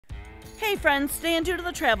Hey friends, staying true to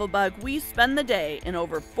the travel bug, we spend the day in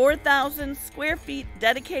over 4,000 square feet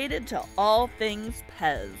dedicated to all things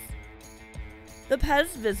Pez. The Pez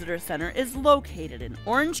Visitor Center is located in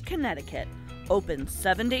Orange, Connecticut. Open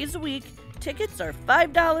 7 days a week. Tickets are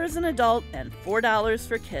 $5 an adult and $4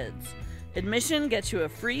 for kids. Admission gets you a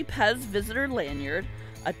free Pez visitor lanyard,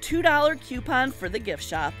 a $2 coupon for the gift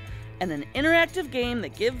shop, and an interactive game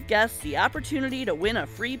that gives guests the opportunity to win a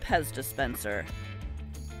free Pez dispenser.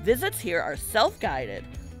 Visits here are self-guided.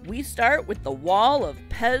 We start with the Wall of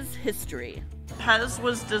Pez history. Pez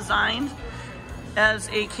was designed as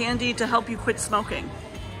a candy to help you quit smoking.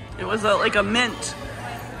 It was like a mint.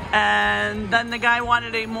 And then the guy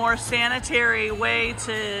wanted a more sanitary way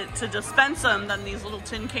to dispense them than these little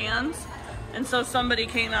tin cans. And so somebody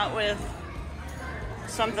came out with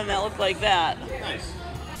something that looked like that. Nice.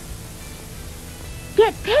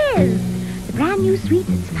 Get Pez! The brand new sweet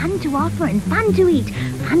that's fun to offer and fun to eat.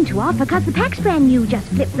 Fun to offer because the pack's brand new. Just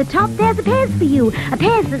flip the top, there's a Pez for you. A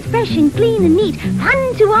Pez that's fresh and clean and neat.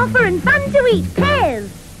 Fun to offer and fun to eat. Pez!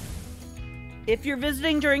 If you're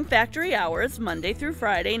visiting during factory hours, Monday through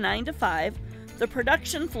Friday, 9 to 5, the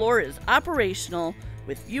production floor is operational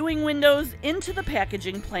with viewing windows into the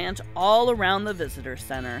packaging plant all around the visitor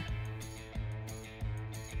center.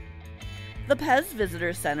 The Pez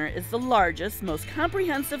Visitor Center is the largest, most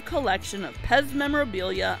comprehensive collection of Pez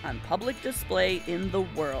memorabilia on public display in the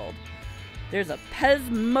world. There's a Pez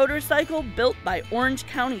motorcycle built by Orange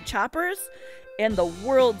County choppers and the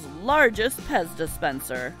world's largest Pez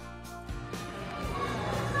dispenser.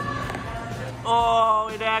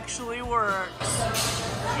 Oh, it actually works.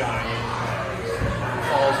 Giant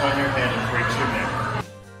falls on your head and breaks your neck.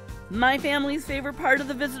 My family's favorite part of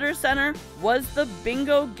the visitor center was the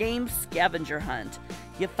bingo game scavenger hunt.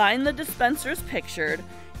 You find the dispensers pictured,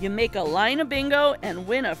 you make a line of bingo, and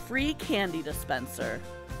win a free candy dispenser.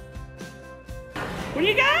 What do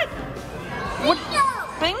you got? Bingo!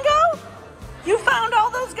 What? Bingo? You found all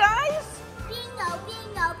those guys? Bingo,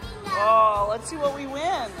 bingo, bingo. Oh, let's see what we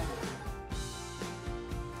win.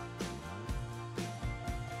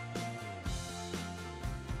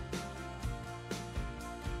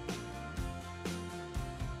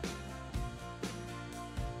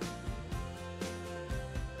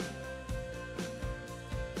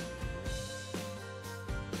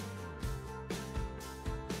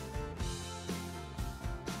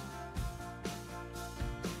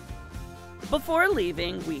 Before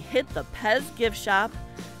leaving, we hit the Pez gift shop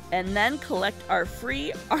and then collect our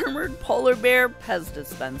free armored polar bear Pez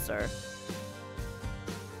dispenser.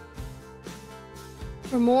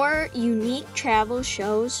 For more unique travel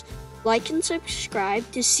shows, like and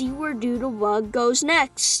subscribe to see where Doodlebug goes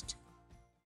next.